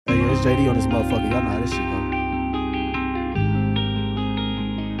JD on this motherfucker. Y'all know how this shit go.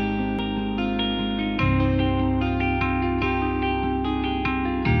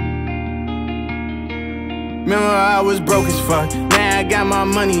 Remember I was broke as fuck, now I got my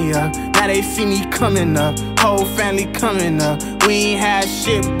money up. Now they see me coming up, whole family coming up. We ain't had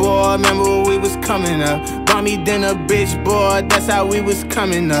shit, boy, remember when we was coming up. Bought me dinner, bitch, boy, that's how we was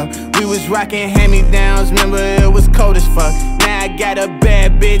coming up. We was rocking hand-me-downs, remember it was cold as fuck. Now I got a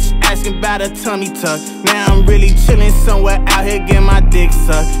bad bitch asking about a tummy tuck. Now I'm really chillin' somewhere out here getting my dick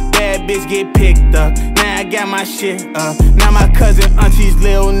sucked. Bad bitch get picked up, now I got my shit up. Now my cousin, aunties,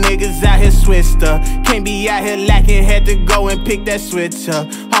 little niggas out here switched up. Can't be out here lacking, had to go and pick that switch up.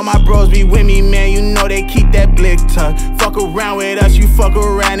 All my bros be with me, man, you know they keep that blick tuck. Fuck around with us, you fuck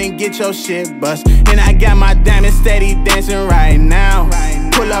around and get your shit bust. And I got my diamond steady dancing right now.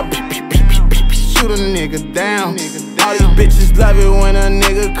 Pull up, shoot a nigga down. All these bitches love it when a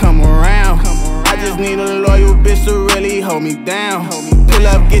nigga come around. I just need a loyal bitch to really hold me down. Pull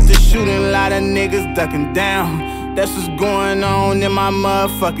up, get to shooting, a lot of niggas ducking down. That's what's going on in my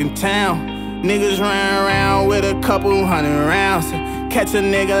motherfucking town. Niggas run around with a couple hundred rounds. Catch a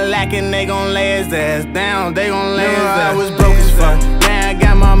nigga lacking, they gon' lay his ass down. They gon' lay his ass. I was broke as fuck, now I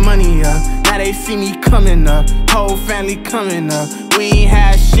got my money up. Now they see me coming up, whole family coming up. We ain't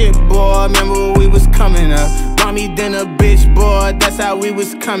had shit, boy, remember when we was coming up. Bought me dinner, bitch, boy, that's how we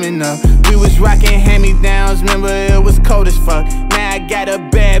was coming up. We was rocking hand-me-downs, remember it was cold as fuck. Now I got a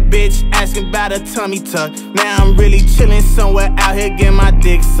bad bitch asking about a tummy tuck. Now I'm really chillin' somewhere out here getting my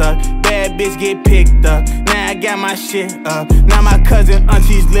dick sucked. Bad bitch get picked up, now I got my shit up. Now my cousin,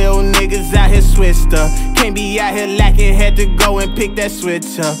 aunties, little niggas out here switched up. Can't be out here lacking, had to go and pick that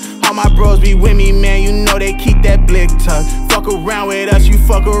switch up. All my bros be with me, man, you know they keep that blick tuck. Fuck around with us, you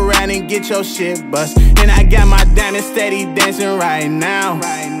fuck around and get your shit bust. And I got my diamond steady dancing right now.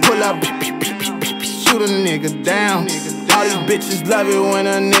 Pull up, shoot a nigga down. All these bitches love it when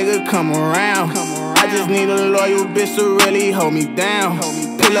a nigga come around. I just need a loyal bitch to really hold me down.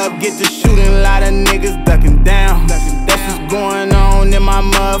 Pull up, get to shooting, a lot of niggas ducking down. That's what's going on in my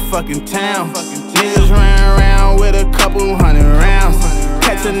motherfucking town. Niggas run around with a